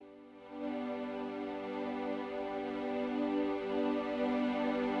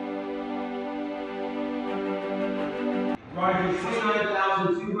rising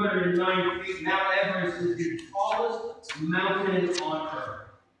 29,209 feet. Mount Everest is the tallest mountain on Earth.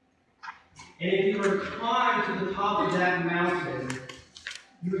 And if you were to climb to the top of that mountain,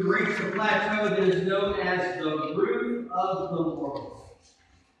 you would reach the plateau that is known as the roof of the world.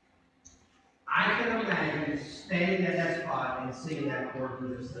 I can imagine standing at that spot and seeing that chord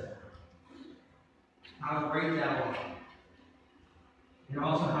through this thing. How great thou art. And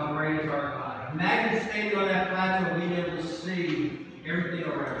also how great is our God. Imagine standing on that plateau and being able to see everything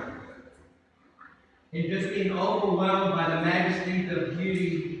around you. And just being overwhelmed by the majesty, the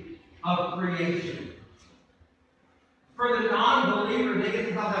beauty of creation. For the non-believer, they get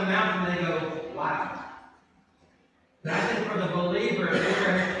to the top of that mountain and they go, wow. But I think for the believer, if they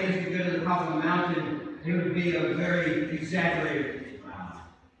ever had a chance to go to the top of the mountain, it would be a very exaggerated wow.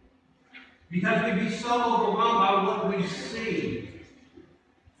 Because we'd be so overwhelmed by what we see.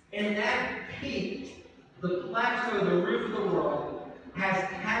 And that peak, the plateau, the roof of the world, has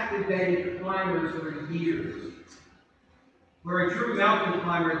captivated climbers for years. For a true mountain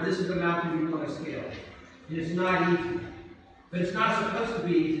climber, this is the mountain you want to scale. And it's not easy. But it's not supposed to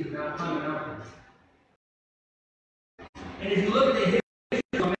be easy to climb a mountain. And if you look at the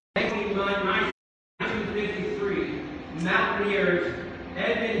history of 1953, mountaineers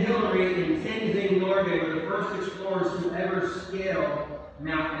Edmund Hillary and Tenzing Norgay were the first explorers to ever scale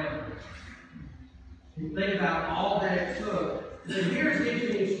Mount Everest. And think about all that it took. So here's an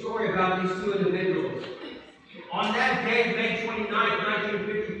interesting story about these two individuals. On that day, May 29,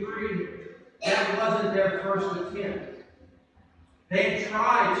 1953, that wasn't their first attempt. They had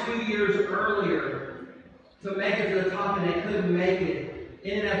tried 2 years earlier to make it to the top, and they couldn't make it.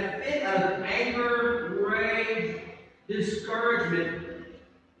 In a fit of anger, rage, discouragement,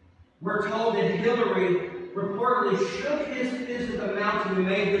 we're told that Hillary reportedly shook his fist at the mountain and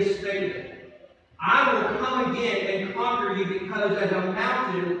made this statement: I will come again and conquer you, because as a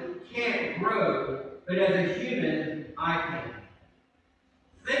mountain can't grow, but as a human, I can.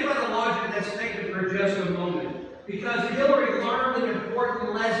 Think about the logic of that statement for just a moment. Because Hillary learned an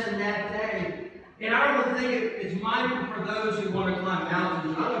important lesson that day. And I don't think it's mindful for those who want to climb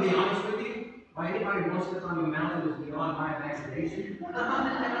mountains. I'm going to be honest with you. Why anybody who wants to climb a mountain is beyond my imagination.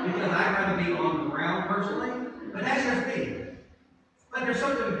 Because I'd rather be on the ground personally. But that's just me. But there's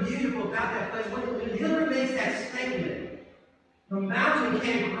something beautiful about that place. When Hillary makes that statement, the mountain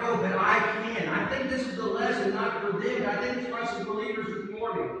can't grow, but I can. I think this is the lesson, not for them, but I think it's for us as believers this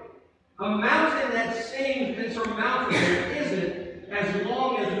morning. A mountain that seems insurmountable isn't, as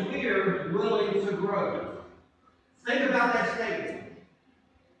long as we're willing to grow. Think about that statement.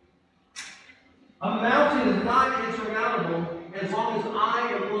 A mountain is not insurmountable as long as I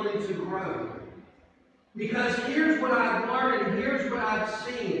am willing to grow. Because here's what I've learned and here's what I've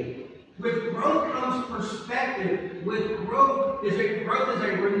seen. With growth comes perspective. With growth is a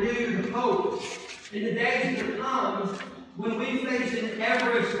renewed hope. In the days to come, when we face an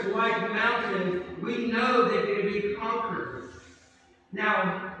Everest-like mountain, we know that it can be conquered.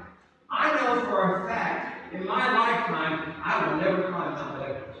 Now, I know for a fact, in my lifetime, I will never climb Mount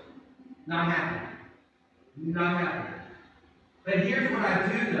Everest. Not happening. Not happening. But here's what I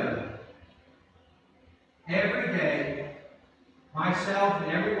do know. Every day, myself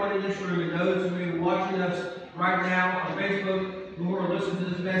and everyone in this room and those who are watching us right now on Facebook, who will listen to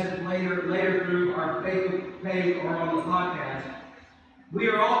this message later through our Facebook page or on the podcast, we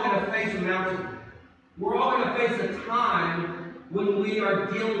are all going to face a mountain. We're all going to face a time when we are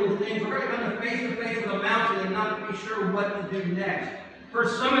dealing with things. We're going to come face to face with a mountain and not be sure what to do next. For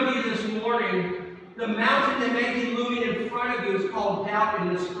some of you this morning, the mountain that may be looming in front of you is called doubt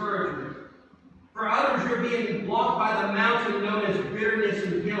and discouragement. For others, you're being blocked by the mountain known as bitterness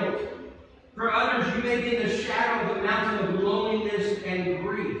and guilt. For others, you may be in the shadow of the mountain of loneliness and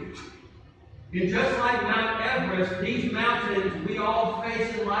grief. And just like Mount Everest, these mountains we all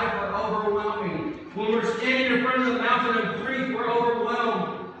face in life are overwhelming. When we're standing in front of the mountain of grief, we're overwhelmed.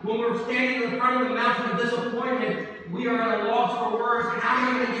 When we're standing in front of the mountain of disappointment, we are at a loss for words. How am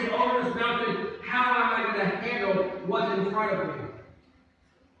I going to get over this mountain? How am I going to handle what's in front of me?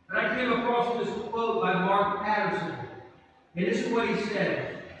 And I came across this quote by Mark Patterson. And this is what he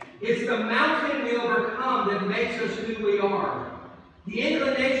said: it's the mountain we overcome that makes us who we are. The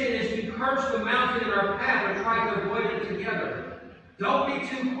inclination is to curse the mountain in our path or try to avoid it together. Don't be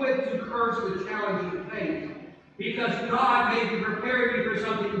too quick to curse the challenge you face, because God may be preparing you for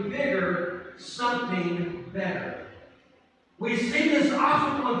something bigger, something better. We see this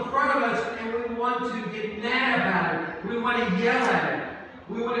obstacle in front of us and we want to get mad about it. We want to yell at it.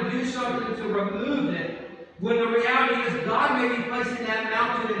 We want to do something to remove it. When the reality is God may be placing that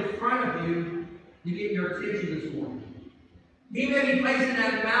mountain in front of you to get your attention this morning. He may be placing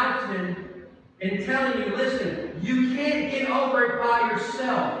that mountain and telling you, listen, you can't get over it by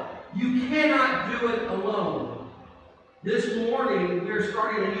yourself. You cannot do it alone. This morning, we're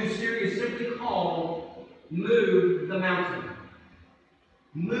starting a new series simply called Move the Mountain.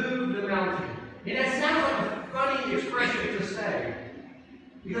 Move the mountain. And that sounds like a funny expression to say.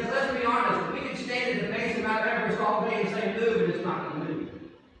 Because let's be honest, we can stand at the base of Mount Everest all day and say move, and it's not going to move.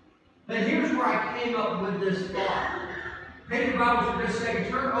 But here's where I came up with this thought. Take your Bibles for just a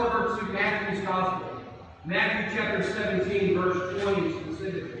second. Turn over to Matthew's Gospel. Matthew chapter 17, verse 20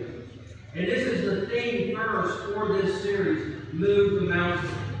 specifically. And this is the theme verse for this series, Move the Mountain.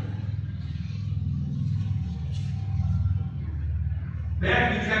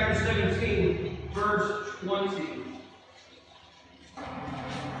 Matthew chapter 17, verse 20.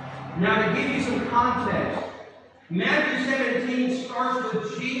 Now to give you some context, Matthew 17 starts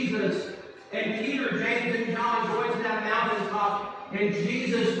with Jesus and Peter, James, and John going to that mountaintop and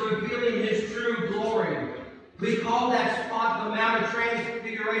Jesus revealing his true glory. We call that spot the Mount of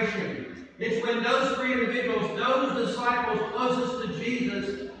Transfiguration. It's when those three individuals, those disciples closest to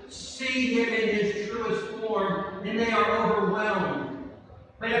Jesus, see him in his truest form and they are overwhelmed.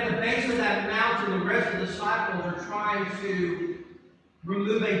 But at the base of that mountain, the rest of the disciples are trying to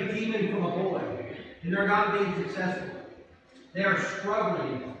remove a demon from a boy, and they're not being successful. They are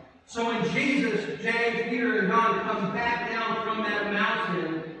struggling. So when Jesus, James, Peter, and John come back down from that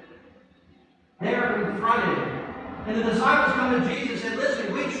mountain, they are confronted. And the disciples come to Jesus and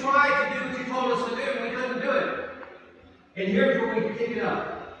listen, we tried to do what you told us to do, and we couldn't do it. And here's where we pick it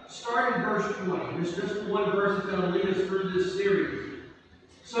up. Start in verse 20. There's just one verse that's going to lead us through this series.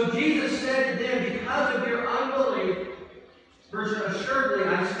 So Jesus said to them, because of your unbelief, verse, assuredly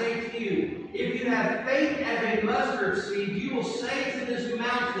I say to you, if you have faith as a mustard seed, you will say to this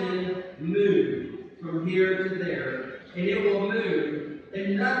mountain, move from here to there, and it will move,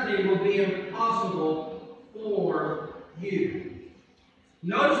 and nothing will be impossible for you.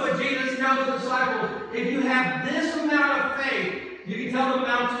 Notice what Jesus tells the disciples, if you have this amount of faith, you can tell the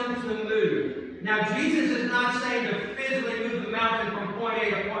mountain to move. Now, Jesus is not saying to physically move the mountain from point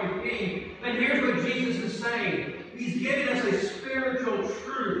A to point B, but here's what Jesus is saying. He's giving us a spiritual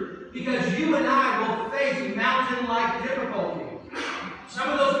truth, because you and I will face mountain-like difficulties. Some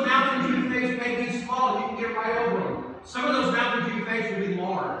of those mountains you face may be small, you can get right over them. Some of those mountains you face will be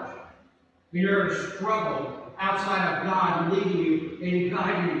large. You're in a struggle outside of God leading you and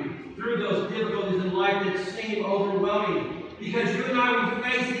guiding you through those difficulties in life that seem overwhelming. Because you and I, we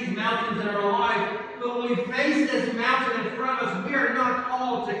face these mountains in our life, but when we face this mountain in front of us, we are not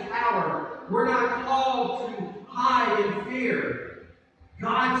called to cower. We're not called to hide in fear.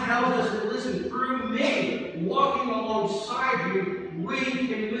 God tells us that, listen, through me, walking alongside you, we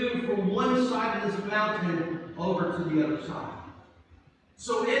can move from one side of this mountain over to the other side.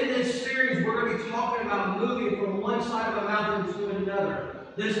 So in this series, we're going to be talking about moving from one side of a mountain to another.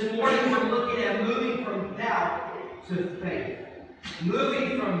 This morning, we're looking at moving from doubt to faith.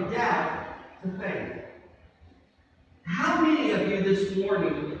 Moving from doubt to faith. How many of you this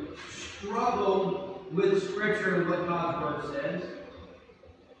morning struggle with Scripture and what God's Word says?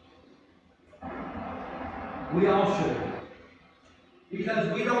 We all should.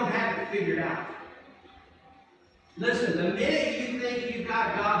 Because we don't have it figured out. Listen, the minute you think you've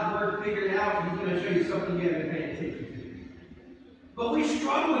got God's Word figured out, He's going to show you something you haven't paid attention to. But we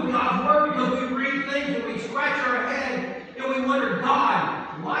struggle with God's Word because we read things and we scratch our head and we wonder,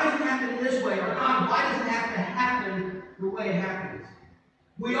 God, why does it happen this way? Or God, why does it have to happen the way it happens?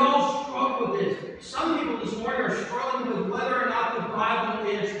 We all struggle with this. Some people this morning are struggling with whether or not the Bible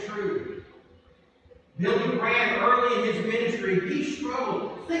is true. Billy Graham, early in his ministry, he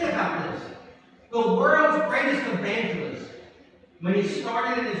struggled. Think about this. The world's greatest evangelist, when he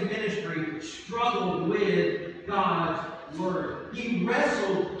started in his ministry, struggled with God's Word. He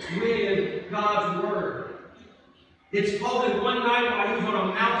wrestled with God's Word. It's told that one night while he was on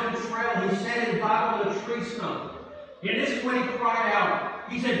a mountain trail, he set his Bible on a tree stump. And this is when he cried out.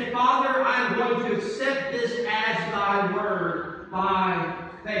 He said, Father, I am going to accept this as thy word by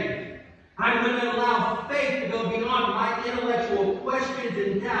faith. I'm going to allow faith to go beyond my intellectual questions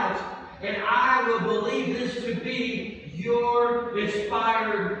and doubts, and I will believe this to be your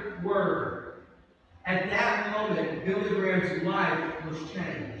inspired word. At that moment, Billy Graham's life was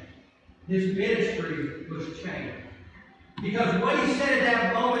changed. His ministry was changed. Because what he said at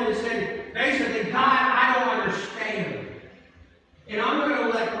that moment is said, basically, God, I don't understand. And I'm going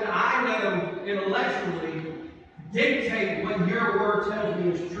to let what I know intellectually dictate what your word tells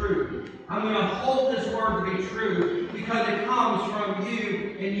me is true. I'm going to hold this word to be true because it comes from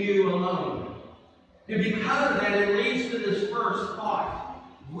you and you alone. And because of that, it leads to this first thought.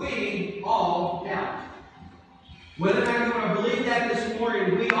 We all doubt. Whether or not you want to believe that this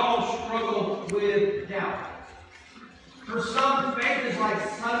morning, we all struggle with doubt. For some, faith is like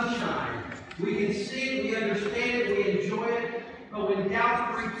sunshine. We can see it, we understand it, we enjoy it. But when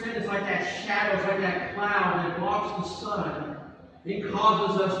doubt creeps in, it's like that shadow, it's like that cloud that blocks the sun. It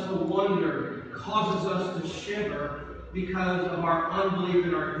causes us to wonder, causes us to shiver because of our unbelief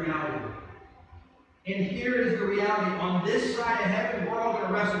and our doubting. And here is the reality. On this side of heaven, we're all going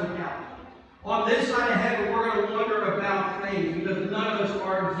to wrestle with doubt. On this side of heaven, we're going to wonder about things because none of us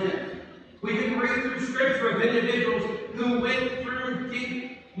are exempt. We can read through Scripture of individuals who went through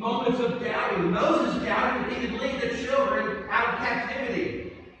deep moments of doubting. Moses doubted that he could lead the children out of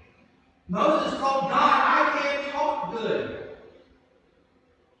captivity. Moses told God, I can't talk good.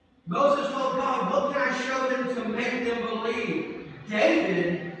 Moses told God, what can I show them to make them believe?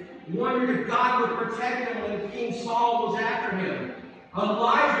 David wondered if God would protect him when King Saul was after him.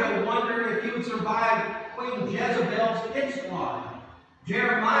 Elijah wondered if he would survive Queen Jezebel's pit squad.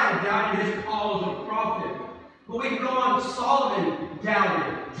 Jeremiah doubted his call as a prophet. But we can go on. Solomon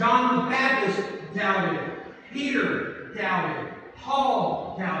doubted. John the Baptist doubted. Peter doubted.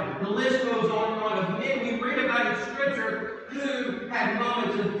 Paul doubted. The list goes on and on of men we read about in Scripture who had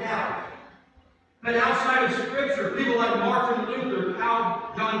moments of doubt. But outside of Scripture, people like Martin Luther,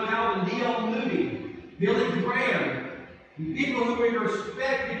 John Calvin, D.L. Moody, Billy Graham, people who we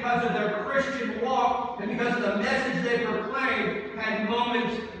respect because of their Christian walk and because of the message they proclaim had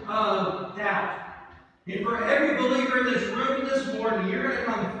moments of doubt. And for every believer in this room this morning, you're going to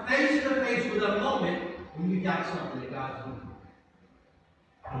come face to face with a moment when you got something that God's doing.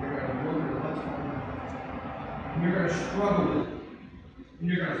 And you're going to wonder what's going on. And you're going to struggle with it. And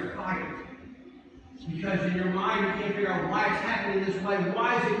you're going to fight it. Because in your mind you can't figure out why it's happening this way.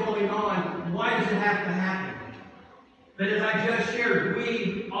 Why is it going on? Why does it have to happen? But as I just shared,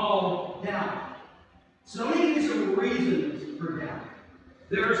 we all doubt. So let me give you some reasons for doubt.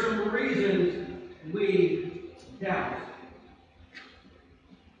 There are some reasons we doubt.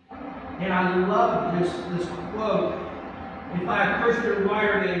 And I love this quote by a Christian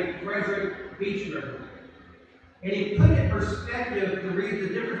writer named Frederick Beechner. And he put in perspective to read the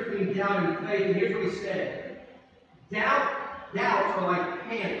difference between doubt and faith. And here's what he said. Doubts are like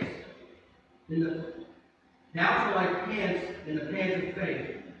pants in the pants of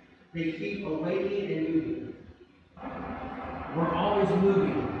faith. They keep awakening and moving. We're always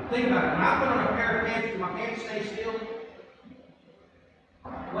moving. Think about it. When I put on a pair of pants, do my pants stay still?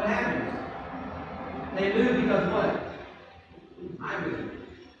 What happens? They move because what? I move.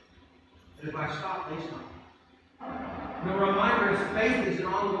 But if I stop, they stop. The reminder is faith is an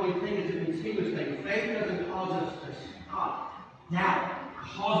ongoing thing, it's a continuous thing. Faith doesn't cause us to stop. Doubt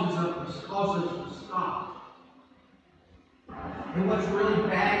causes us to stop. And what's really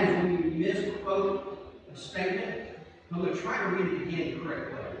bad is when you misquote a statement, I'm going to try to read it again the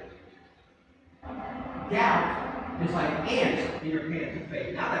correct way. Doubt is like ants in your pants of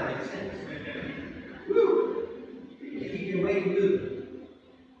faith. Now that makes sense. Woo! They keep you awake and moving.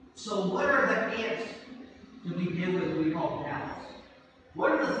 So what are the ants that we deal with we call doubts?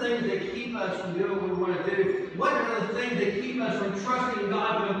 What are the things that keep us from doing what we want to do? What are the things that keep us from trusting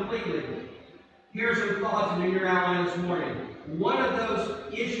God completely? Here's some thoughts in your outline this morning. One of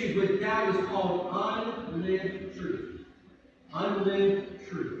those issues with doubt is called unlived truth. Unlived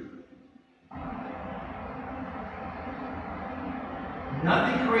truth.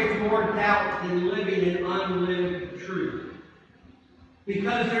 Nothing creates more doubt than living in unlived truth.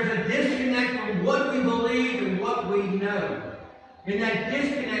 Because there's a disconnect from what we believe and what we know. And that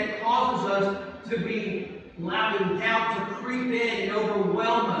disconnect causes us to be allowing doubt to creep in and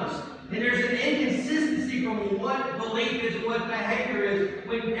overwhelm us. And there's an inconsistency from what belief is and what behavior is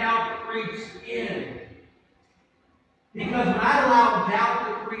when doubt creeps in. Because when I allow doubt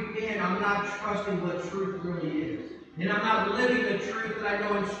to creep in, I'm not trusting what truth really is. And I'm not living the truth that I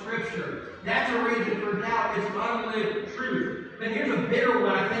know in Scripture. That's a reason for doubt. It's unlived truth. But here's a bitter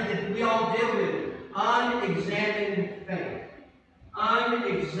one I think that we all deal with. Unexamined faith.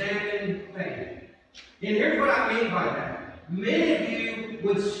 Unexamined faith. And here's what I mean by that. Many of you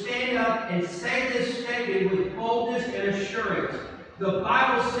would stand up and say this statement with boldness and assurance. The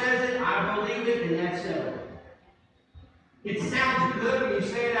Bible says it, I believe it, and that's settled. It sounds good when you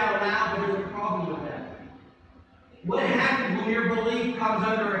say it out loud, but there's a problem with that. What happens when your belief comes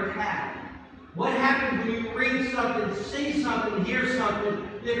under attack? What happens when you read something, see something, hear something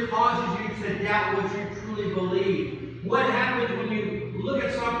that causes you to doubt what you truly believe? What happens when you look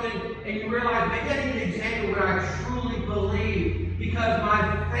at something and you realize, maybe I need to examine what I truly believe because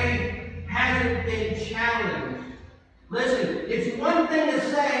my faith has hasn't been challenged. Listen, it's one thing to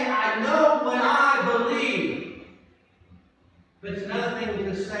say, I know what I believe. But it's another thing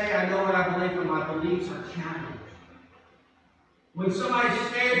to say, I know what I believe, when my beliefs are challenged. When somebody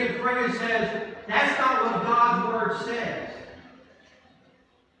stands in front and says, that's not what God's Word says.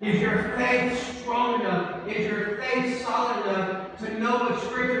 Is your faith strong enough? Is your faith solid enough to know what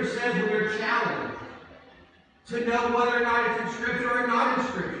Scripture says when you're challenged? To know whether or not it's in Scripture or not in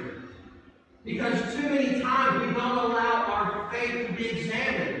Scripture? Because too many times we don't allow our faith to be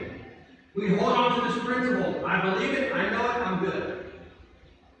examined. We hold on to this principle. I believe it, I know it, I'm good.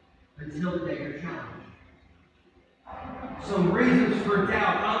 Until the day you're challenged. Some reasons for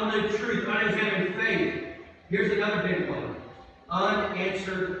doubt: unlived truth, unexamined faith. Here's another big one: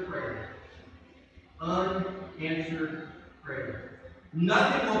 unanswered prayer. Unanswered prayer.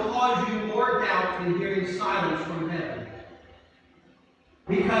 Nothing will cause you more doubt than hearing silence from heaven.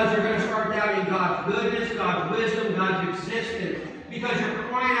 Because you're going to start doubting God's goodness, God's wisdom, God's existence. Because you're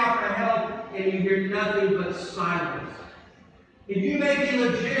crying out for help and you hear nothing but silence. If you may be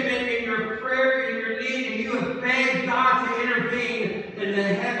legitimate in your prayer, in your need, and you have begged God to intervene, and the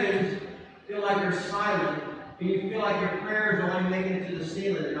heavens feel like they're silent, and you feel like your prayers are only making it to the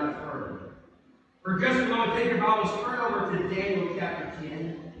ceiling and not further. For just a moment, take your Bibles, turn over to Daniel chapter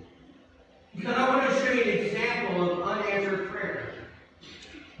 10. Because I want to show you an example of unanswered prayer.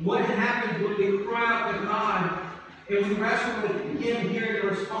 What happens when we cry out to God and we wrestle with Him hearing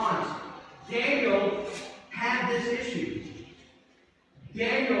the response? Daniel had this issue.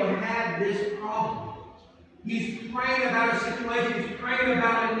 Daniel had this problem. He's praying about a situation. He's praying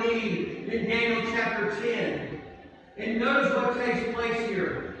about a need in Daniel chapter 10. And notice what takes place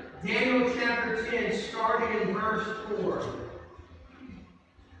here. Daniel chapter 10, starting in verse 4.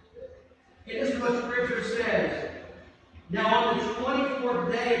 And this is what Scripture says. Now on the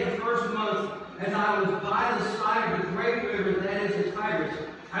 24th day of the first month, as I was by the side of the great river, that is the Tigris,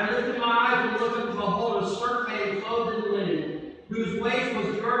 I lifted my eyes and looked, and behold, a certain man clothed in linen, whose waist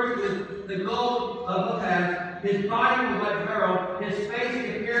was girded with the gold of Ophir. His body was like beryl, his face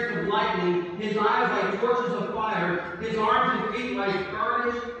the appearance of lightning, his eyes like torches of fire, his arms and feet like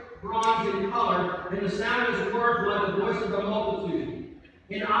burnished bronze in color, and the sound of his words like the voice of a multitude.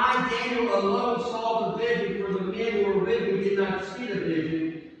 And I, Daniel, alone saw the vision, for the men who were with me did not see the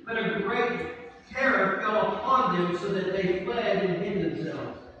vision, but a great terror fell upon them, so that they fled and hid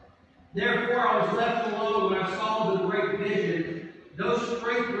themselves. Therefore I was left alone when I saw the great vision. Though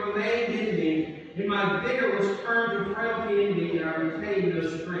strength remained in me, and my vigor was turned to frailty in me, and I retained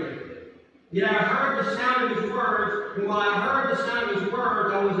no strength. Yet I heard the sound of his words, and while I heard the sound of his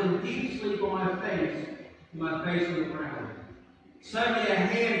words, I was in deep sleep on my face on the ground. Suddenly a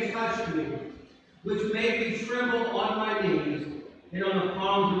hand touched me, which made me tremble on my knees and on the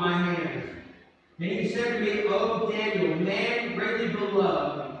palms of my hands. And he said to me, O Daniel, man greatly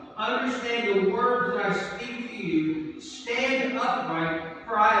beloved, understand the words that I speak to you. Stand upright,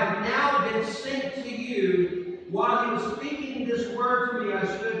 for I have now been sent to you. While he was speaking this word to me, I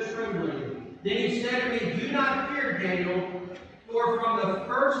stood trembling. Then he said to me, do not fear, Daniel, for from the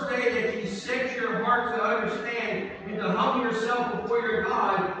first day that you set your heart to understand and to humble yourself before your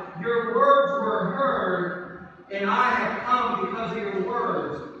God, your words were heard, and I have come because of your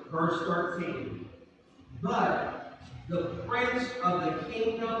words. Verse 13. But the prince of the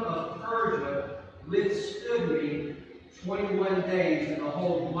kingdom of Persia withstood me 21 days, and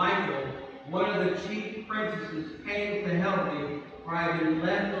behold, Michael, one of the chief princesses, came to help me, for I had been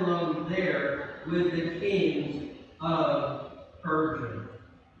left alone there with the kings of Persia.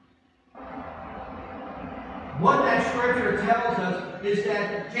 What that scripture tells us is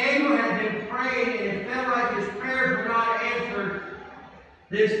that Daniel had been praying, and it felt like his prayers were not answered.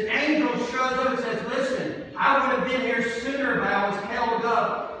 This angel shows up and says, listen, I would have been here sooner, but I was held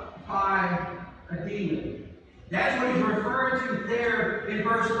up by a demon. That's what he's referring to there in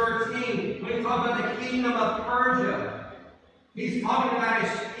verse 13. When he talks about the kingdom of Persia, he's talking about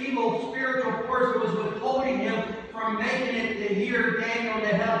his evil spiritual force that was withholding him from making it to hear Daniel and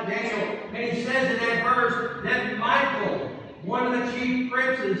to help Daniel. And he says in that verse that Michael, one of the chief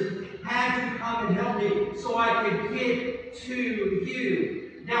princes, had to come and help me so I could get to you.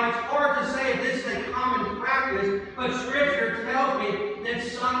 Now, it's hard to say if this is a common practice, but Scripture tells me that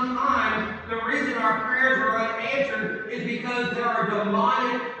sometimes the reason our prayers are unanswered is because there are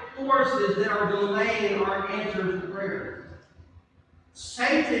demonic forces that are delaying our answers to prayers.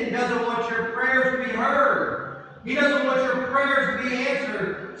 Satan doesn't want your prayers to be heard. He doesn't want your prayers to be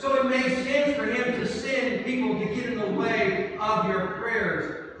answered. So it makes sense for him to send people to get in the way of your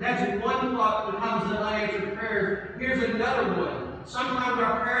prayers. That's one thought that comes to unanswered prayers. Here's another one. sometimes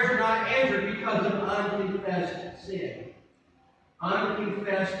our prayers are not answered because of unconfessed sin.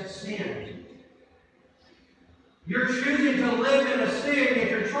 Unconfessed sin. You're choosing to live in a sin if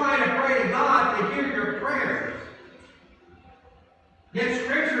you're trying to pray to God to hear your prayers. Yet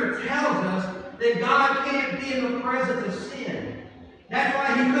Scripture tells us that God can't be in the presence of sin. That's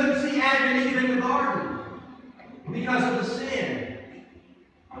why he couldn't see Adam and Eve in the garden, because of the sin.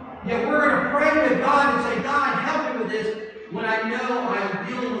 Yet we're going to pray to God and say, God, help me with this, when I know I'm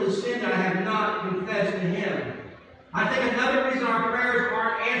dealing with a sin that I have not confessed to him. I think another reason our prayers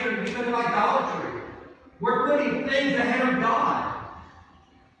aren't answered is because of idolatry. We're putting things ahead of God.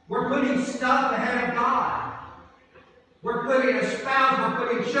 We're putting stuff ahead of God. We're putting a spouse, we're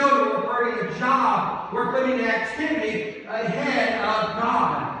putting children, we're putting a job, we're putting an activity ahead of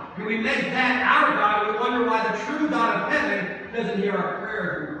God. And we make that our God, and we wonder why the true God of heaven doesn't hear our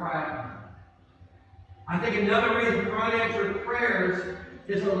prayers when we cry out. I think another reason for unanswered prayers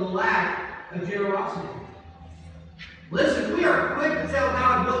is a lack of generosity. Listen, we are quick to tell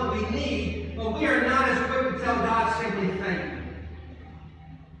God what we need, but we are not as quick to tell God simply thank you.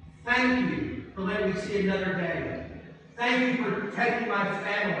 Thank you for letting me see another day. Thank you for protecting my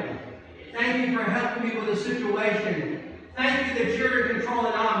family. Thank you for helping me with a situation. Thank you that you're in control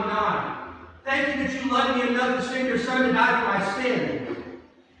and I'm not. Thank you that you love me enough to send your son to die for my sin.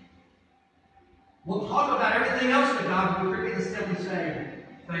 We'll talk about everything else to God, but we forget to simply say,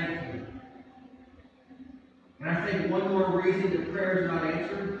 thank you. And I think one more reason that prayer is not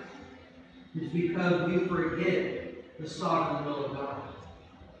answered is because we forget the sovereign will of God.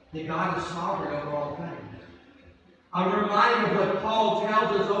 That God is sovereign over all things. I'm reminded of what Paul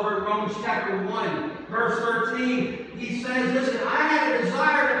tells us over in Romans chapter 1, verse 13. He says, listen, I had a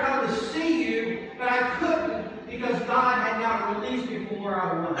desire to come to see you, but I couldn't because God had not released me from where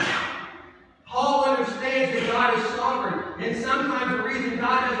I was. Paul understands that God is sovereign, and sometimes the reason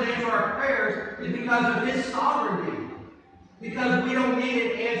God doesn't answer our prayers is because of his sovereignty. Because we don't need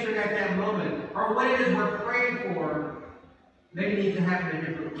it answered at that moment, or what it is we're praying for maybe needs to happen a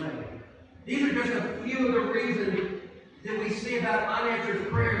different way. These are just a few of the reasons that we see about unanswered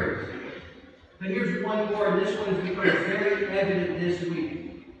prayers. But here's one more, and this one has become very evident this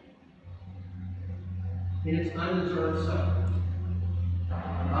week. And it's undeserved suffering.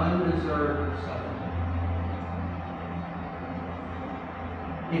 Undeserved suffering.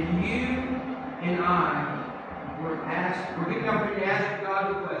 If you and I were given the opportunity to ask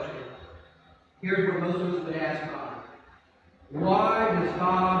God a question, here's what most of us would ask God. Why does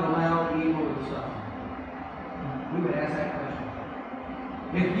God allow evil to suffer? We would ask that question.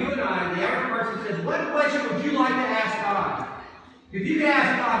 If you and I, the average person says, what question would you like to ask God? If you could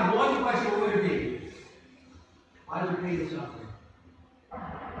ask God one question, what would it be? Why does it pay the suffering?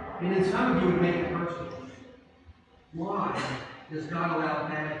 And then some of you would make it personal. Why does God allow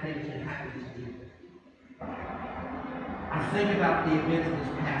bad things to happen to you? I think about the events of this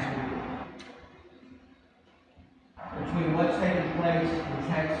past week. Between what's taking place in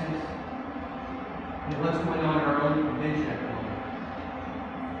Texas and what's going on in our own convention at the moment.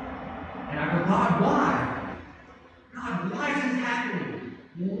 And I go, God, why? God, why is this happening?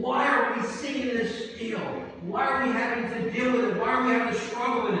 Why are we seeing this still? Why are we having to deal with it? Why are we having to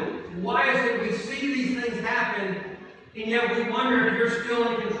struggle with it? Why is it we see these things happen, and yet we wonder if you're still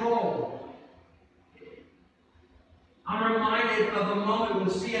in control? I'm reminded of a moment when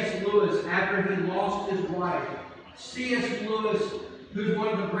C.S. Lewis, after he lost his wife, C.S. Lewis, who's one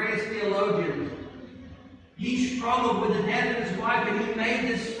of the greatest theologians, he struggled with the death of his wife, and he made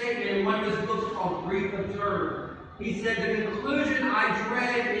this statement in one of his books called Grief Observed. He said, the conclusion I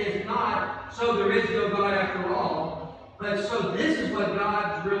dread is not, so there is no God after all, but so this is what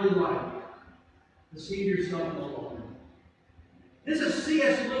God's really like, to see yourself no longer. This is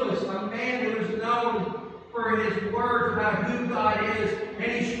C.S. Lewis, a man who is known for his words about who God is,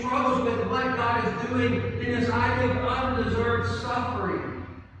 and he struggles with what God is doing in this idea of undeserved suffering.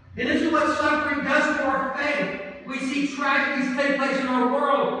 And this is what suffering does to our faith. We see tragedies take place in our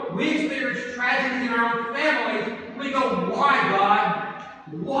world. We experience tragedies in our own families. We go, why,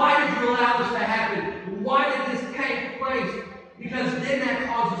 God? Why did you allow this to happen? Why did this take place? Because then that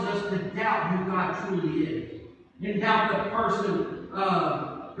causes us to doubt who God truly is, and doubt the person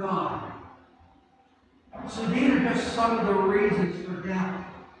of God. So these are just some of the reasons for doubt.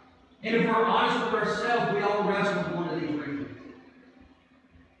 And if we're honest with ourselves, we all wrestle with one of these reasons.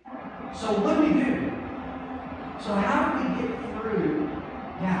 So what do we do? So how do we get through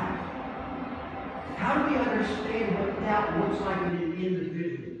doubt? How do we understand what doubt looks like in an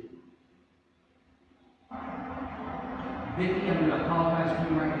individual? Vicki, I'm going to apologize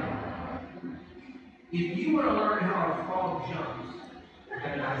to you right now. If you want to learn how a frog jumps, you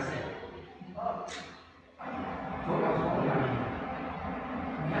got to dissect it. You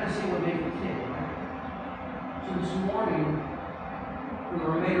got to see what makes it tick, right? So this morning, for the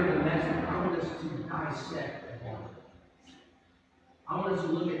remainder of the message, I want us to dissect the one. I want us to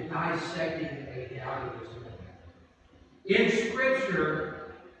look at dissecting a doubter this morning. In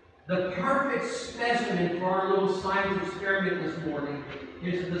Scripture, the perfect specimen for our little science experiment this morning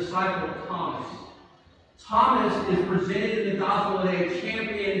is the disciple Thomas. Thomas is presented in the gospel as a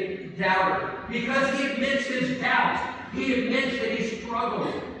champion doubter because he admits his doubts. He admits that he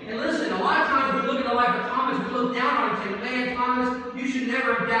struggles. And listen, a lot of times we look at the life of Thomas, we look down on him and say, man, Thomas, you should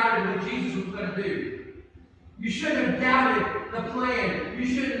never have doubted what Jesus was going to do. You shouldn't have doubted the plan. You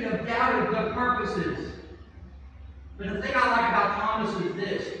shouldn't have doubted the purposes. But the thing I like about Thomas is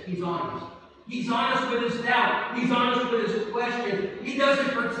this: he's honest. He's honest with his doubt. He's honest with his question. He doesn't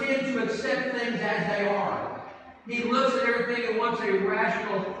pretend to accept things as they are. He looks at everything and wants a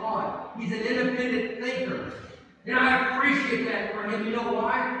rational thought. He's an independent thinker. And I appreciate that for him. You know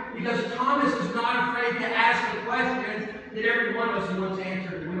why? Because Thomas is not afraid to ask the questions that every one of us wants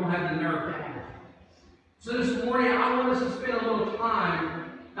answered, and we don't have the nerve to ask. So this morning, I want us to spend a little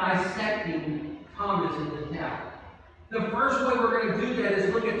time dissecting Thomas and his doubt. The first way we're going to do that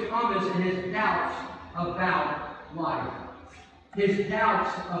is look at Thomas and his doubts about life. His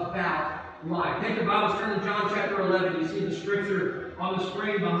doubts about life. Take the Bible, turn to John chapter 11. You see the scripture on the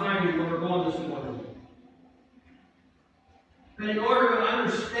screen behind you where we're going this morning. But in order to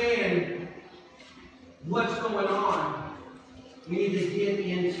understand what's going on, we need to get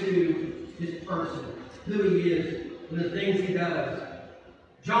into his person, who he is, and the things he does.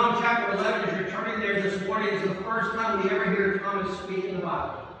 John chapter 11, as you're turning there this morning, is the first time we ever hear Thomas speak in the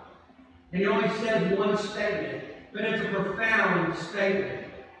Bible. And he only says one statement, but it's a profound statement.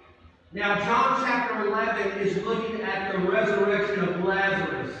 Now, John chapter 11 is looking at the resurrection of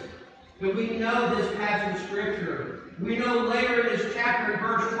Lazarus. And we know this passage of Scripture. We know later in this chapter, in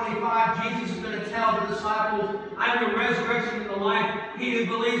verse 25, Jesus is going to tell the disciples, I am the resurrection and the life. He who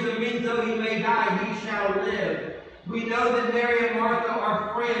believes in me, though he may die, he shall live. We know that Mary and Martha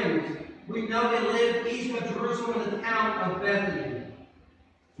are friends. We know they live east of Jerusalem in the town of Bethany.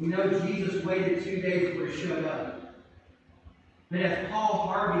 We know Jesus waited 2 days before he showed up. But as Paul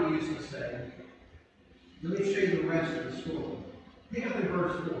Harvey used to say, let me show you the rest of the story. Pick up in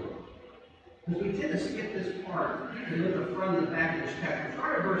verse 4. Because we tend to skip this part and look at the front and the back of this chapter.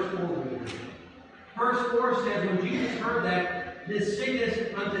 Start at verse 4 with me. Verse 4 says, when Jesus heard that this sickness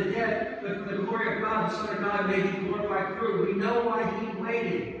unto death, but the glory of God, the Son of God, may be glorified through. We know why he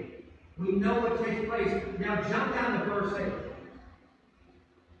waited. We know what takes place. Now jump down to verse 8.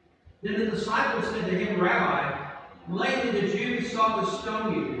 Then the disciples said to him, Rabbi, lately the Jews sought to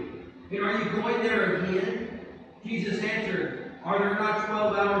stone you. And are you going there again? Jesus answered, are there not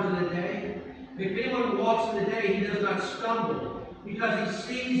 12 hours in a day? If anyone walks in the day, he does not stumble, because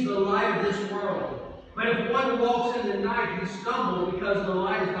he sees the light of this world. But if one walks in the night, he stumbles, because the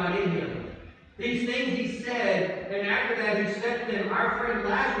light is not in him. These things he said, and after that he said to them, our friend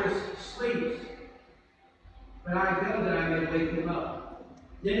Lazarus sleeps, but I go that I may wake him up.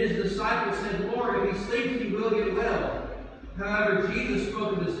 Then his disciples said, Lord, if he sleeps, he will get well. However, Jesus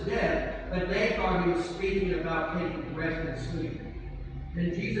spoke of his death, but they thought he was speaking about taking rest and sleep.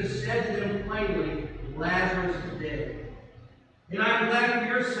 Then Jesus said to them plainly, Lazarus is dead. And I am glad for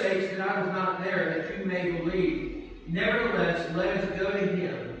your sakes that I was not there, that you may believe. Nevertheless, let us go to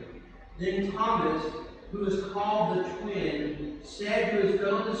him. Then Thomas, who is called the twin, said to his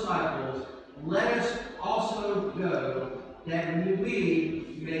fellow disciples, let us also go, that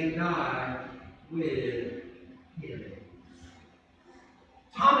we may die with him.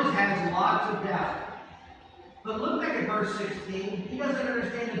 Thomas has lots of doubt. But look back at verse 16. He doesn't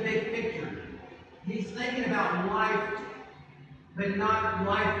understand the big picture. He's thinking about life, but not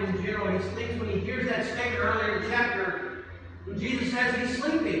life in general. He thinks when he hears that statement earlier in the chapter, when Jesus says he's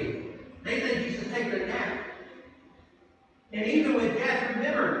sleeping, they think he's just taking a nap. And even with death,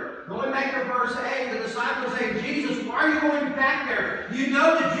 remember, going back to verse 8, the disciples say, Jesus, why are you going back there? You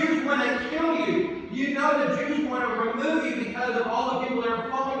know the Jews want to kill you. You know the Jews want to remove you because of all the people that are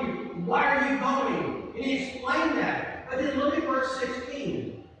following you. Why are you going? And he explained that. But then look at verse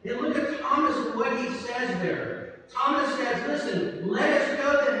 16. And look at Thomas and what he says there. Thomas says, listen, let us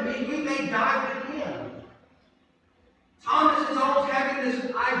go that we may die with him. Thomas is almost having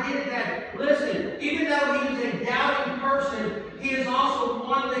this idea that, listen, even though he is a doubting person, he is also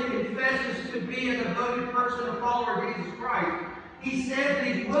one that confesses to be a devoted person, a follower of Jesus Christ. He says that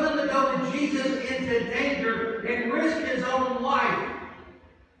he's willing to go with Jesus into danger and risk his own life.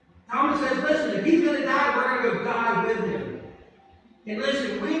 Thomas says, listen, if he's going to And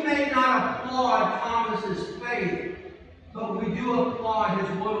listen, we may not applaud Thomas's faith, but we do applaud his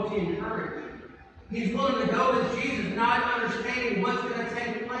loyalty and courage. He's willing to go with Jesus, not understanding what's going to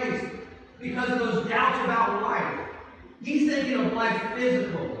take place because of those doubts about life. He's thinking of life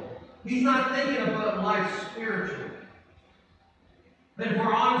physical. He's not thinking about life spiritual. But if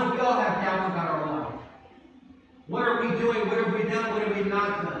we're honest, we all have doubts about our life. What are we doing? What have we done? What have we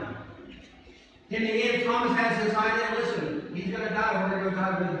not done? In the end, Thomas has this idea, listen, he's going to die, we're going to go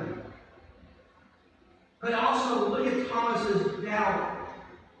die with him. But also, look at Thomas's doubt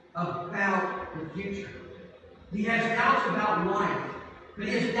about the future. He has doubts about life, but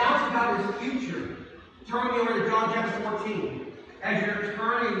he has doubts about his future. Turn me over to John chapter 14. As you're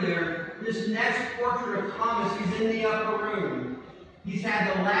turning there, this next portrait of Thomas, he's in the upper room. He's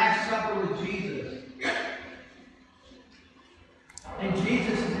had the Last Supper with Jesus. And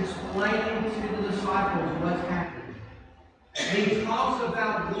Jesus is explaining to the disciples what's happening. And he talks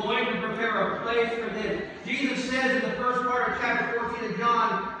about going to prepare a place for them. Jesus says in the first part of chapter 14 of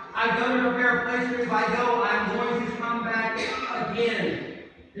John, I go to prepare a place for you. If I go, I'm going to come back again.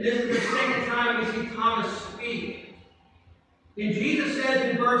 And this is the second time we see Thomas speak. And Jesus says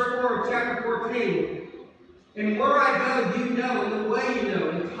in verse 4 of chapter 14, and where I go, you know, and the way you know.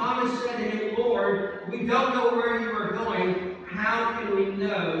 And Thomas said to him, Lord, we don't know where you are going. How can we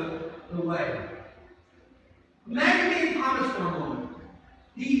know the way? Imagine being Thomas for a moment.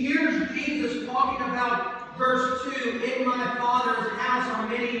 He hears Jesus talking about verse 2, in my Father's house are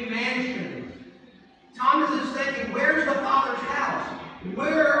many mansions. Thomas is thinking, where's the Father's house?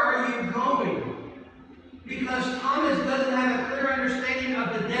 Where are you going? Because Thomas doesn't have a clear understanding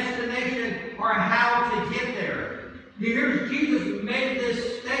of the destination or how to get there. He hears Jesus make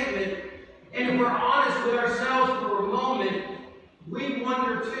this statement, and if we're honest with ourselves for a moment, we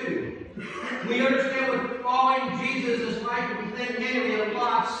wonder too. We understand what following Jesus is like, and we think, man, it would be a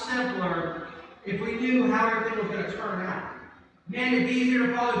lot simpler if we knew how everything was going to turn out. Man, it'd be easier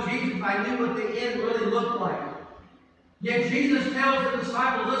to follow Jesus if I knew what the end really looked like. Yet Jesus tells the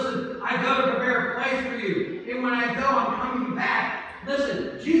disciples, listen, I go to prepare a place for you. And when I go, I'm coming back.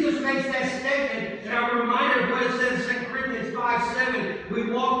 Listen, Jesus makes that statement, and I'm reminded of what it says in 2 Corinthians 5:7.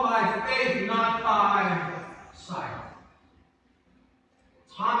 We walk by faith, not by sight.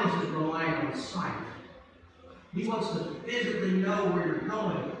 Thomas is relying on sight. He wants to physically know where you're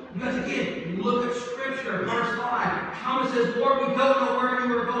going. Because again, you look at Scripture, verse 5. Thomas says, Lord, we don't know where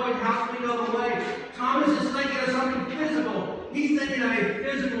you are going. How can we know the way? Thomas is thinking of something physical. He's thinking of a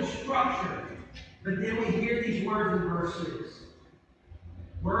physical structure. But then we hear these words in verse 6.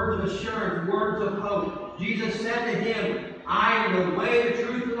 Words of assurance, words of hope. Jesus said to him, I am the way, the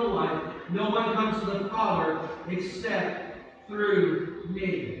truth, and the life. No one comes to the Father except through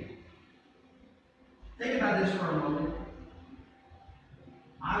me. Think about this for a moment.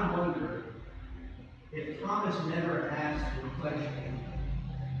 I wonder if Thomas never asked the question,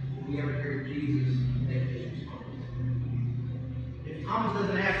 will we ever hear Jesus make this response? If Thomas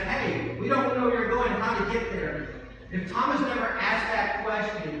doesn't ask, hey, we don't know where you're going, how to get there. If Thomas never asked that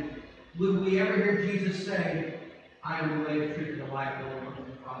question, would we ever hear Jesus say, I am the way, the truth, and the life, no one comes to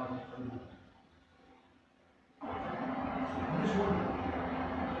the Father through me? I just wonder.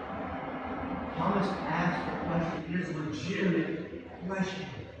 Thomas asked the question. It is a legitimate question.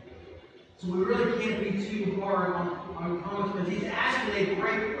 So we really can't be too hard on Thomas because he's asking a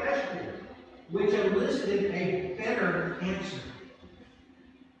great question, which elicited a better answer.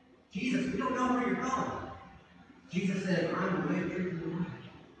 Jesus, we don't know where you're going. Jesus said, I'm the way, the truth, and the life.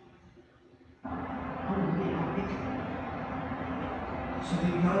 I'll get you. So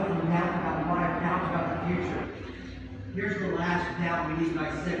we go from doubt about life, doubt about the future. Here's the last doubt we need to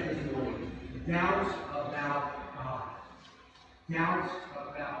dissect this morning. Doubts about God. Doubts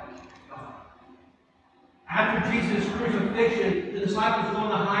about God. After Jesus' crucifixion, the disciples go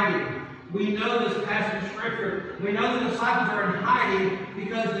into hiding. We know this passage of Scripture. We know the disciples are in hiding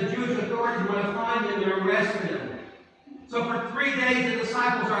because the Jewish authorities want to find them and arrest them. So for 3 days, the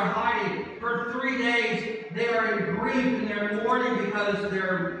disciples are hiding. For 3 days, they are in grief and they're mourning because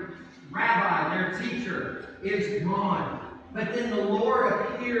their rabbi, their teacher, is gone. But then the Lord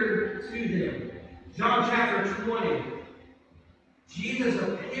appeared to them. John chapter 20. Jesus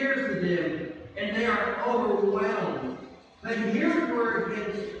appears to them, and they are overwhelmed. But here's where it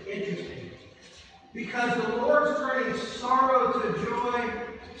gets interesting. Because the Lord's turning sorrow to joy,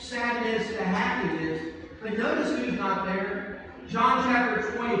 sadness to happiness. But notice who's not there. John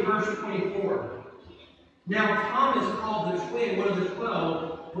chapter 20, verse 24. Now Thomas, called the twin, one of the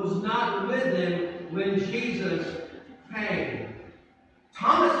 12, was not with them when Jesus came.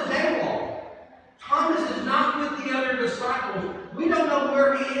 Thomas is AWOL. Thomas is not with the other disciples. We don't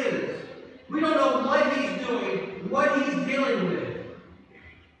dealing with.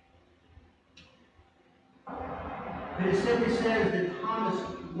 But it simply says that Thomas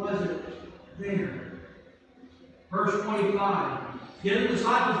wasn't there. Verse 25. The other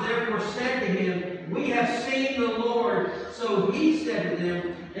disciples therefore said to him, "We have seen the Lord." So he said to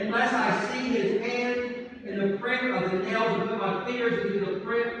them, "Unless I see his hand and the print of the nails, and put my fingers into the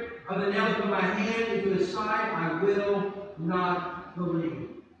print of the nails, put my hand into his side, I will not believe."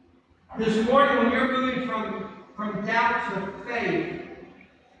 This morning, when you're moving from doubt to faith,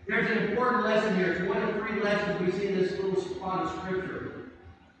 there's an important lesson here. It's one of 3 lessons we see in this little spot of Scripture.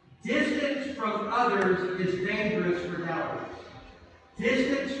 Distance from others is dangerous for doubters.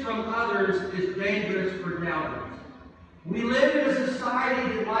 Distance from others is dangerous for doubters. We live in a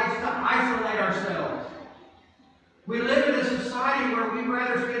society that likes to isolate ourselves. We live in a society where we'd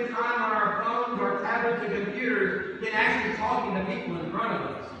rather spend time on our phones, our tablets, and computers than actually talking to people in front of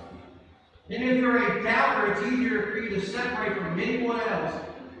us. And if you're a doubter, it's easier for you to separate from anyone else,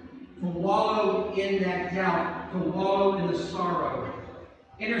 to wallow in that doubt, to wallow in the sorrow.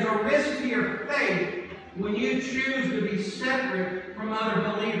 And there's a risk to your faith when you choose to be separate from other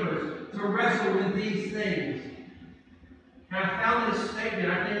believers, to wrestle with these things. And I found this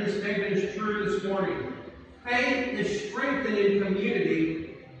statement, I think this statement is true this morning. Faith is strengthened in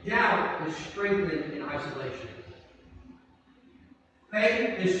community, doubt is strengthened in isolation.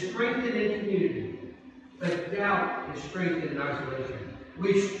 Faith is strengthened in community, but doubt is strengthened in isolation.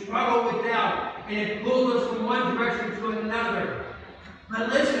 We struggle with doubt, and it pulls us from one direction to another. But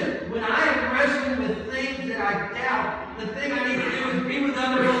listen, when I am wrestling with things that I doubt, the thing I need to do is be with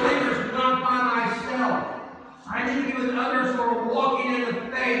other believers, not by myself. I need to be with others who are walking in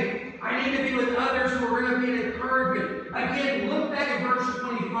the faith. I need to be with others who are going to be an encouragement. Again, look back at verse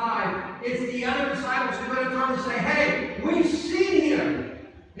 25. It's the other disciples who go to Thomas and say, "Hey, we've seen him."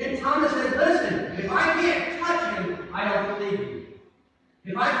 And Thomas said, "Listen, if I can't touch him, I don't believe you.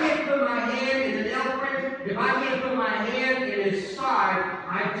 If I can't put my hand in the nail print, if I can't put my hand in his side,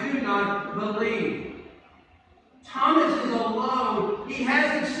 I do not believe." Thomas is alone. He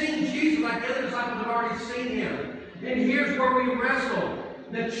hasn't seen Jesus like the other disciples have already seen him. And here's where we wrestle.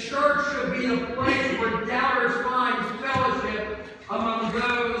 The church should be a place where doubters find fellowship among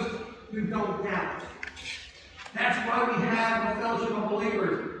those who don't doubt. That's why we have a fellowship of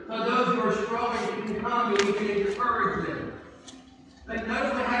believers. So those who are struggling can come and we can encourage them. But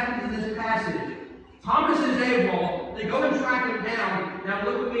notice what happens in this passage. Thomas is able, they go and track him down. Now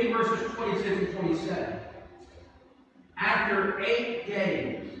look with me in verses 26 and 27. After 8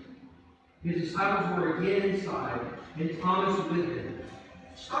 days, his disciples were again inside, and Thomas with them.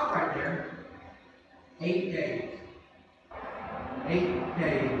 Stop right there. 8 days. 8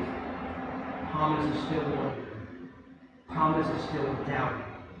 days. Thomas is still wondering. Thomas is still doubting.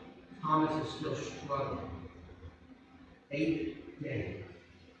 Thomas is still struggling. 8 days.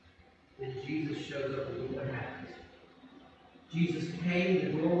 Then Jesus shows up and what happens? Jesus came,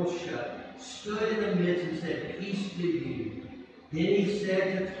 the door was shut, stood in the midst and said, "Peace to you." Then he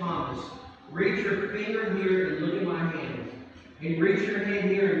said to Thomas, "Reach your finger here and look at my hands, and reach your hand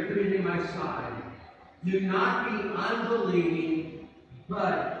here and put it in my side. Do not be unbelieving,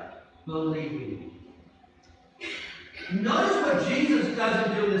 but believing." Notice what Jesus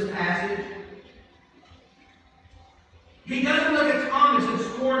doesn't do in this passage. He doesn't look at Thomas and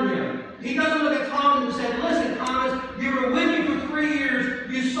scorn him. He doesn't look at Thomas and say, "Listen, Thomas, you were with me for 3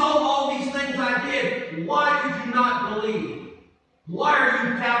 years. You saw all these things I did. Why did you not believe? Why are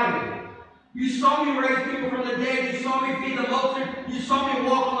you doubting? You saw me raise people from the dead. You saw me feed the multitude. You saw me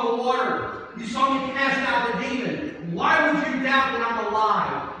walk on the water. You saw me cast out the demon. Why would you doubt that I'm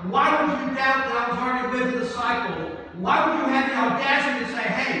alive? Why would you doubt that I was already with the disciples? Why would you have the audacity to say,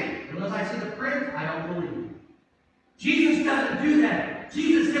 'Hey, unless I see the print, I don't believe'?" Jesus doesn't do that.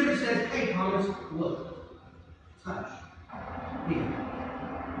 Jesus simply says, "Hey, Thomas, look, touch, feel."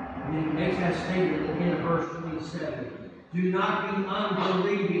 And then he makes that statement at the end of verse 27. Do not be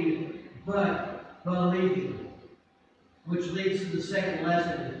unbelieving, but believing. Which leads to the second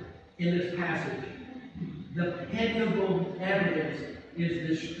lesson in this passage. Dependable evidence is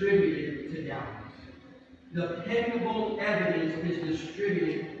distributed to doubters. Dependable evidence is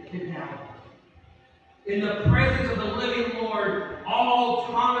distributed to doubters. In the presence of the living Lord, all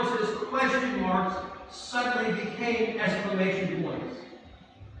Thomas's question marks suddenly became exclamation points.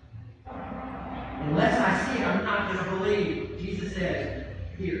 Unless I see it, I'm not going to believe. Jesus says,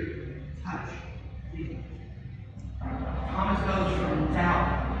 "Here, touch, feel." Thomas goes from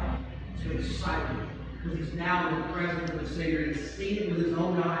doubt to excitement because he's now in the presence of the Savior. He's seen it with his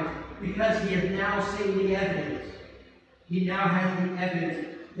own eyes because he has now seen the evidence. He now has the evidence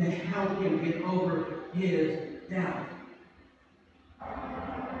to help him get over his doubt.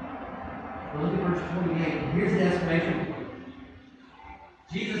 Well, look at verse 28. Here's the exclamation point.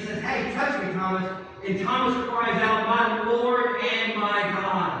 Jesus says, hey, touch me, Thomas. And Thomas cries out, my Lord and my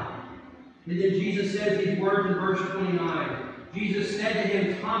God. And then Jesus says these words in verse 29. Jesus said to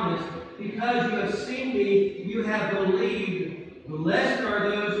him, Thomas, because you have seen me, you have believed. Blessed are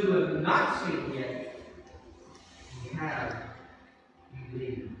those who have not seen yet, and have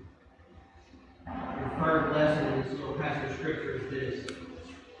believed. The third lesson in this little passage of Scripture is this.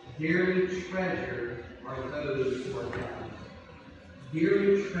 Dearly treasured are those who are doubters.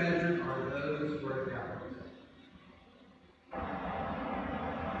 Dearly treasured are those who are doubters.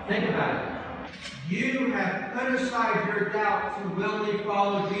 Think about it. You have put aside your doubt to willingly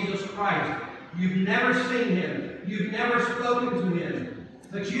follow Jesus Christ. You've never seen him. You've never spoken to him.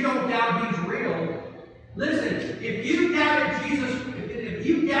 But you don't doubt he's real. Listen, if you doubted Jesus, if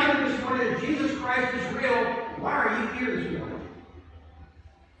you doubted this morning that Jesus Christ is real, why are you here this morning?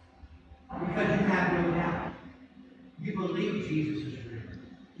 Because you have no doubt. You believe Jesus is real.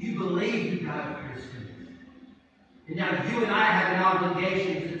 You believe he died for your sins. And now you and I have an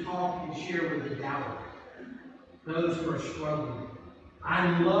obligation to talk and share with the doubter, those who are struggling.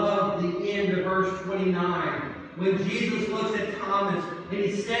 I love the end of verse 29 when Jesus looks at Thomas and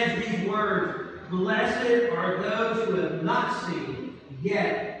he says these words, blessed are those who have not seen,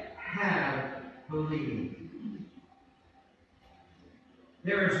 yet have believed.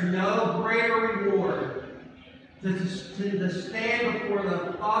 There is no greater reward to stand before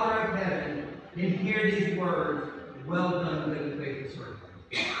the Father of heaven and hear these words, well done, good and faithful servant.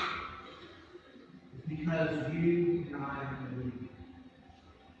 It's because you and I believe.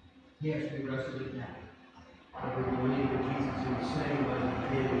 Yes, we wrestle with that. But we believe that Jesus is the same way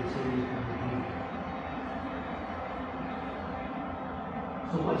he did and said he was going to do.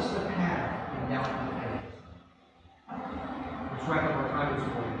 So what's the path in doubt and faith? Let's wrap up our time this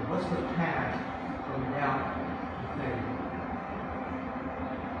morning. What's the path from doubt to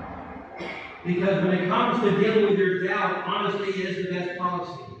faith? Because when it comes to dealing with your doubt, honesty is the best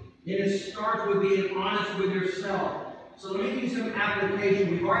policy. And it starts with being honest with yourself. So let me give you some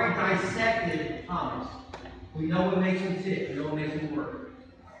application. We've already dissected Thomas. We know what makes him tick. We know what makes him work.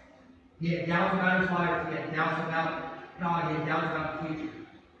 He had doubts about his life. He had doubts about God. He had doubts about the future.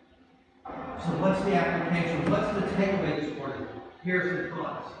 So what's the application? What's the takeaway this morning? Here are some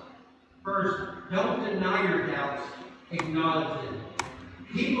thoughts. First, don't deny your doubts. Acknowledge them.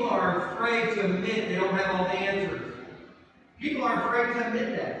 People are afraid to admit they don't have all the answers. People are afraid to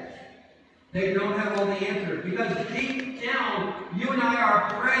admit that. They don't have all the answers. Because deep down, you and I are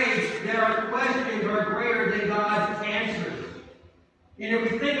afraid that our questions are greater than God's answers. And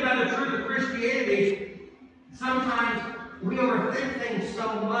if we think about the truth of Christianity, sometimes we overthink things so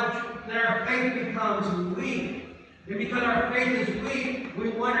much that our faith becomes weak. And because our faith is weak, we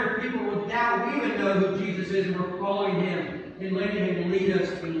wonder if people will doubt we even know who Jesus is and we're following him and letting him lead us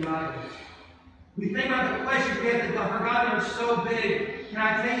and guide us. We think about the questions we have for God that are so big. Can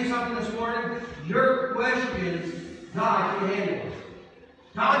I tell you something this morning? Your questions, God can handle.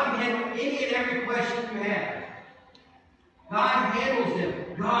 God can handle any and every question you have. God handles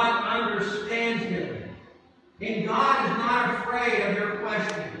them. God understands them. And God is not afraid of your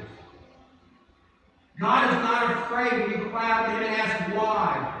questions. God is not afraid when you cry out to him and ask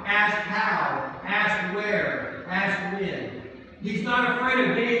why, ask how, ask where, ask when. He's not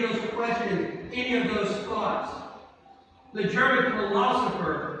afraid of any of those questions, any of those thoughts. The German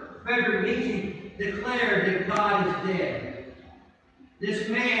philosopher Friedrich Nietzsche declared that God is dead. This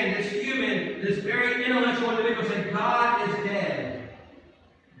man, this human, this very intellectual individual said God is dead.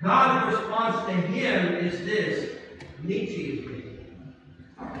 God's response to him is this: Nietzsche is dead.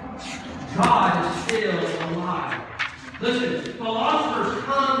 God is still alive. Listen, philosophers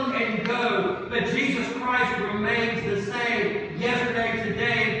come and go, but Jesus Christ remains the same yesterday,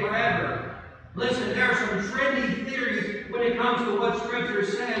 today, and forever. Listen, there are some trendy theories when it comes to what Scripture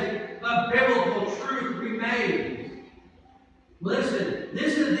says, but biblical truth remains. Listen,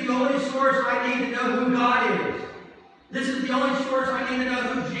 this is the only source I need to know who God is. This is the only source I need to know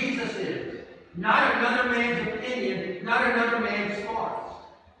who Jesus is. Not another man's opinion, not another man's thoughts.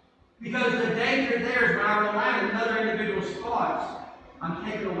 Because the danger there is when I rely on another individual's thoughts, I'm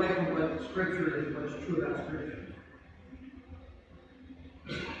taken away from what Scripture is, what's true about Scripture.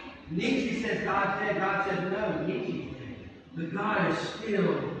 Nietzsche says God's dead. God says no, Nietzsche's dead. But God is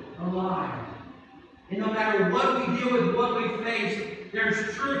still alive. And no matter what we deal with, what we face,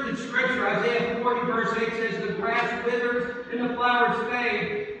 there's truth in Scripture. Isaiah 40 verse 8 says, the grass withers and the flowers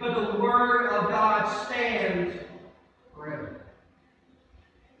fade, but the word of God stands forever.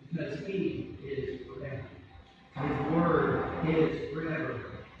 Because he is forever. His word is forever.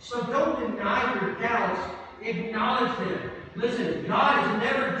 So don't deny your doubts, acknowledge them. Listen, God is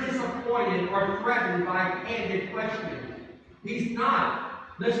never disappointed or threatened by candid questioning. He's not.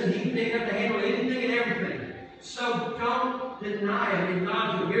 Listen, He's big enough to handle anything and everything. So don't deny Him,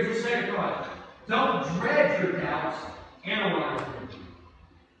 acknowledge Him. Here's the second thought. Don't dread your doubts, analyze them.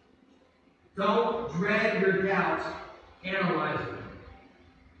 Don't dread your doubts, analyze them.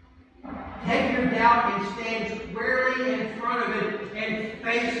 Take your doubt and stand squarely in front of it and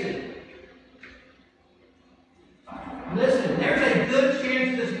face it. Listen, there's a good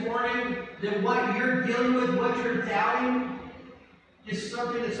chance this morning that what you're dealing with, what you're doubting, is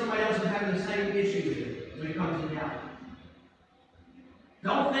something that somebody else is having the same issue with when it comes to doubt.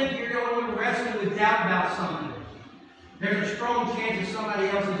 Don't think you're the only one wrestling with doubt about something. There's a strong chance that somebody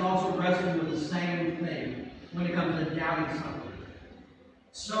else is also wrestling with the same thing when it comes to doubting something.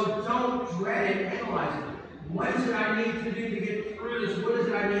 So don't dread it, analyze it. What is it I need to do to get through this? What is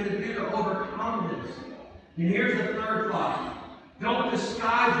it I need to do to overcome this? And here's the third thought. Don't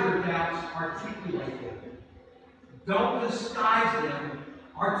disguise your doubts, articulate them. Don't disguise them,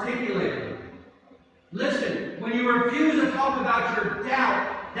 articulate them. Listen, when you refuse to talk about your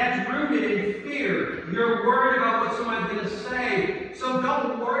doubt, that's rooted in fear. You're worried about what somebody's going to say. So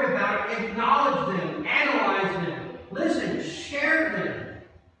don't worry about it. Acknowledge them. Analyze them. Listen, share them.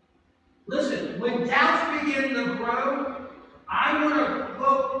 Listen, when doubts begin to grow, I want to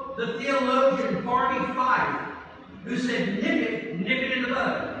quote the theologian Barney Fife, who said, nip it in the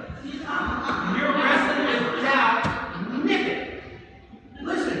bud. You're wrestling with doubt, nip it.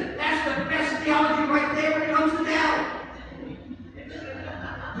 Listen, that's the best theology right there when it comes to doubt.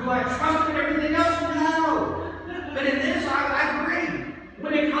 Do I trust in everything else? No. But in this, I agree.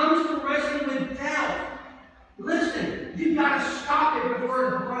 When it comes to wrestling with doubt, listen, you've got to stop it before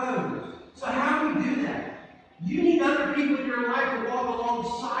it grows. So how do we do that? You need other people in your life to walk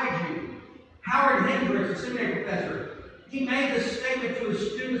alongside you. Howard Hendricks, a seminary professor, he made this statement to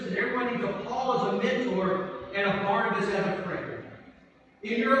his students that everyone needs a Paul as a mentor and a Barnabas as a friend.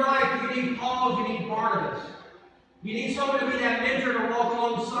 In your life, you need Pauls, you need Barnabas. You need someone to be that mentor to walk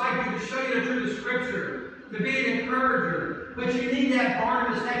alongside you, to show you the truth of Scripture, to be an encourager. But you need that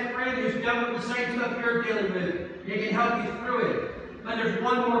Barnabas, that friend who's dealt with the same stuff you're dealing with, and can help you through it. But there's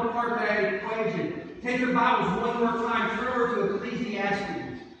one more part of that equation. Take your Bibles one more time. Turn over to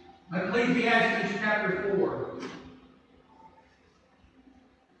Ecclesiastes. Ecclesiastes chapter 4.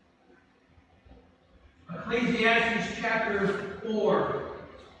 Ecclesiastes chapter 4.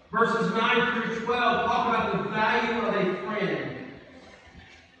 Verses 9 through 12 talk about the value of a friend.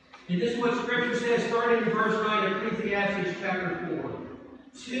 And this is what Scripture says, starting in verse 9, Ecclesiastes chapter 4.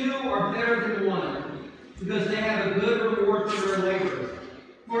 Two are better than one, because they have a good reward for their labor.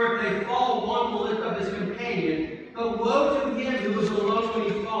 For if they fall, one will lift up his companion. But woe to him who is alone when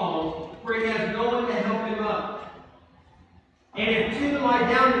he falls, for he has no one to help him up. And if two lie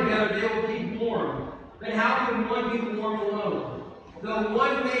down together, they will keep warm. But how can one be warm alone? Though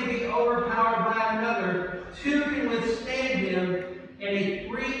one may be overpowered by another, two can withstand him, and a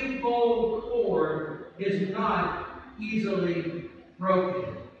threefold cord is not easily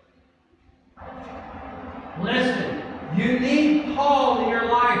broken. Listen, you need Paul in your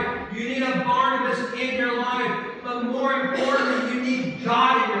life. You need a Barnabas in your life. But more importantly, you need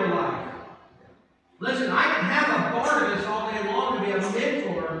God in your life. Listen, I can have a Barnabas all day long to be a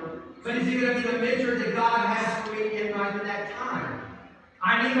mentor, but is he going to be the mentor that God has for me in that time?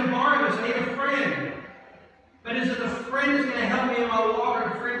 I need a Barnabas, I need a friend. But is it the friend that's going to help me in my walk, or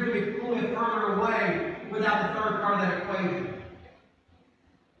the friend who's going to be pulling me further away without the third part of that equation?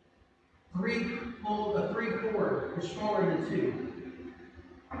 A three cord is stronger than two.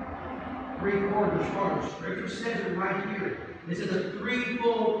 Three cord is stronger. Scripture says it right here. It says a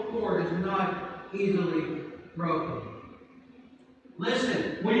threefold cord is not easily broken.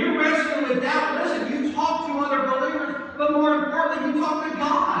 Listen, when you're wrestling with doubt, listen, you talk to other believers, but more importantly, you talk to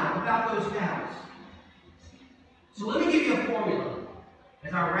God about those doubts. So let me give you a formula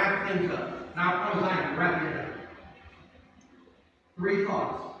as I wrap things up. Now I promise I am wrapping it up. 3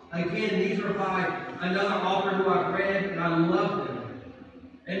 thoughts. Again, these are by another author who I've read, and I love them.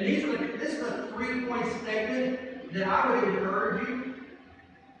 And this is a 3-point statement that I would encourage you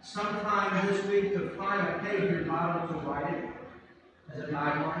sometime this week to find a page in your Bible to write it as a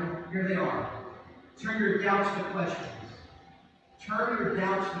guideline. Here they are. Turn your doubts to questions. Turn your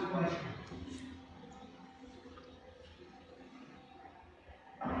doubts to questions.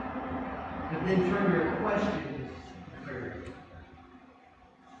 But then turn your questions to prayer.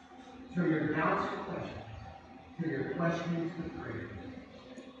 Turn your doubts to questions. Turn your questions to prayer.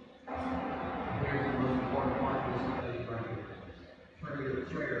 Here's the most important part of this study right here. pray your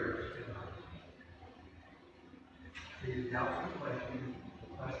prayers tonight. So your doubts and questions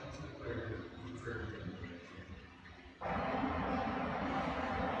and prayers and prayers.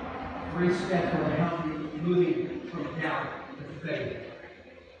 Three steps will help you moving from doubt to faith.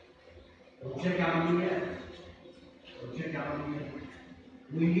 Don't check out on me yet. Don't check out on me yet.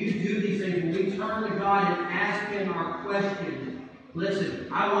 When you do these things, when we turn to God and ask Him our questions, listen,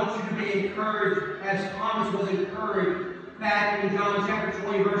 I want you to be encouraged as Thomas was encouraged back in John chapter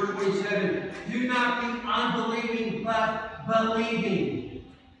 20, verse 27. Do not be unbelieving, but believing.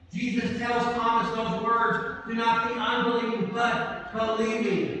 Jesus tells Thomas those words, do not be unbelieving, but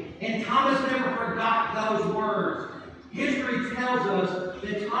believing. And Thomas never forgot those words. History tells us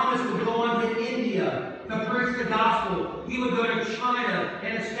that Thomas would go on to India to preach the gospel. He would go to China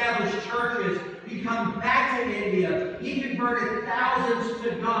and establish churches. He'd come back to India. He converted thousands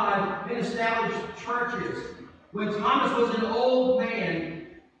to God and established churches. When Thomas was an old man,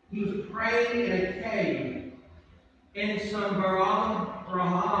 he was praying in a cave. And some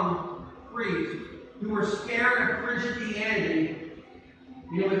Brahman priests who were scared of Christianity,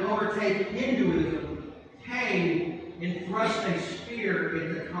 would overtake Hinduism, came and thrust a spear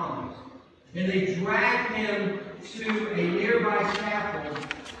into Thomas. And they dragged him to a nearby chapel,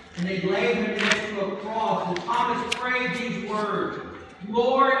 and they laid him next to a cross. And Thomas prayed these words,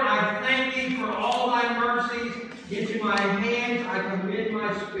 Lord, I thank Thee for all Thy mercies. Into my hands I commit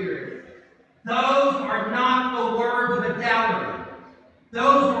my spirit. Those are not the words of a doubter.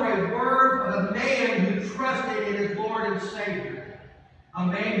 Those are a word of a man who trusted in his Lord and Savior. A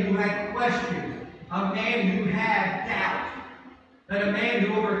man who had questions. A man who had doubt. But a man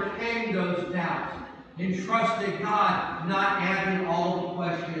who overcame those doubts and trusted God, not having all the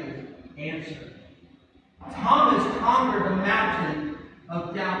questions answered. Thomas conquered the mountain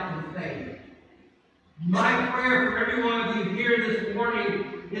of doubt and faith. My prayer for every one of you here this morning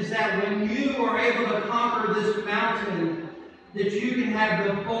is that when you are able to conquer this mountain, that you can have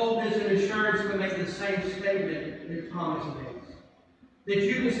the boldness and assurance to make the same statement that Thomas makes. That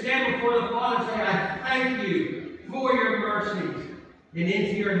you can stand before the Father and say, I thank You for Your mercies, and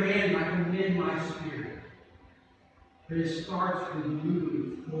into Your hand I commend my spirit. But it starts with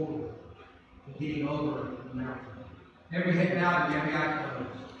moving forward and getting over the mountain. Every head bowed and every eye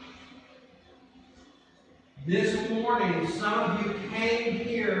closed. This morning, some of you came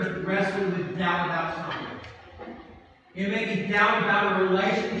here wrestling with doubt about something. It may be doubt about a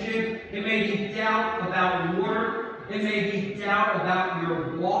relationship. It may be doubt about work. It may be doubt about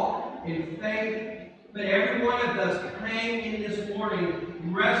your walk in faith. But every one of us came in this morning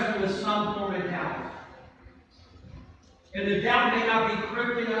wrestling with some form of doubt. And the doubt may not be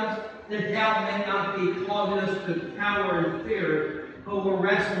crippling us. The doubt may not be causing us to cower and fear. But we're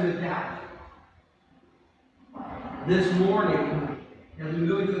wrestling with doubt. This morning, as we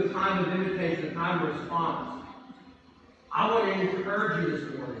move into a time of invitation, a time of response, I want to encourage you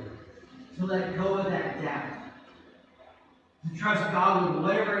this morning to let go of that doubt. To trust God with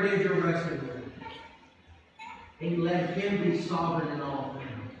whatever it is you're wrestling with. And let Him be sovereign in all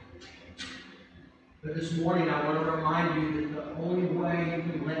things. But this morning, I want to remind you that the only way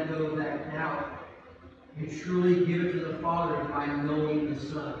you can let go of that doubt and truly give it to the Father is by knowing the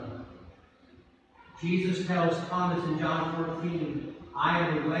Son. Jesus tells Thomas in John 14, I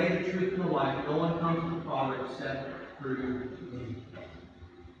am the way, the truth, and the life. No one comes to the Father except through Me.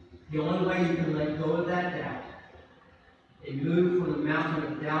 The only way you can let go of that doubt and move from the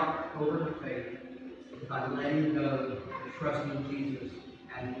mountain of doubt over to faith is by letting go and trusting Jesus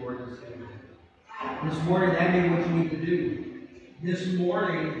as Lord and Savior. This morning, that may be what you need to do. This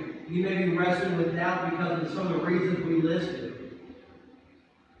morning, you may be wrestling with doubt because of some of the reasons we listed.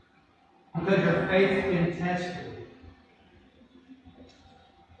 Because your faith's been tested.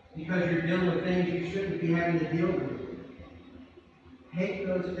 Because you're dealing with things you shouldn't be having to deal with. Take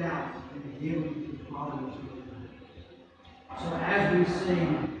those doubts and give them to the Father. So as we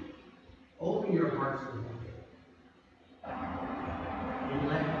sing, open your hearts to Him. And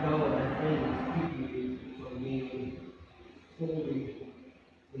let go of the things keeping you from being fully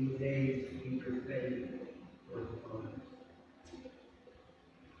engaged in your faith for the Father.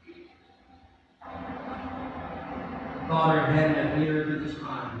 Father in heaven, as we enter into this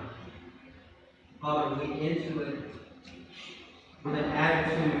time, Father, we enter it with an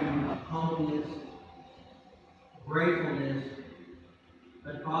attitude of humbleness, gratefulness,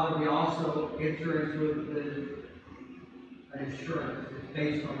 but Father, we also enter into it with an assurance that's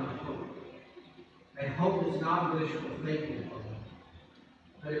based on our hope. A hope that's not wishful thinking,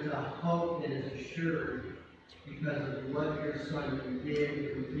 but it's a hope that is assured because of what your Son did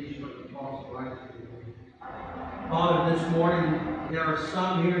in completion of the cross of righteousness. Father, this morning there are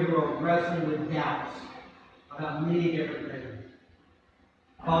some here who are wrestling with doubts about many different things.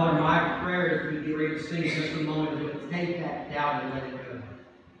 Father, my prayer as we get ready to sing in just a moment, that it would take that doubt and let it go.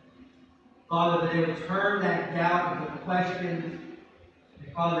 Father, that it would turn that doubt into questions.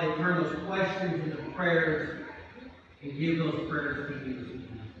 And Father, they turn those questions into prayers and give those prayers to you.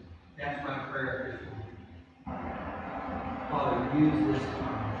 That's my prayer this morning. Father, use this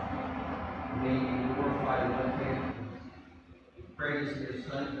time. May you glorify the one faithfulness. Praise your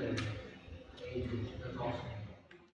Son's name. Amen. That's awesome.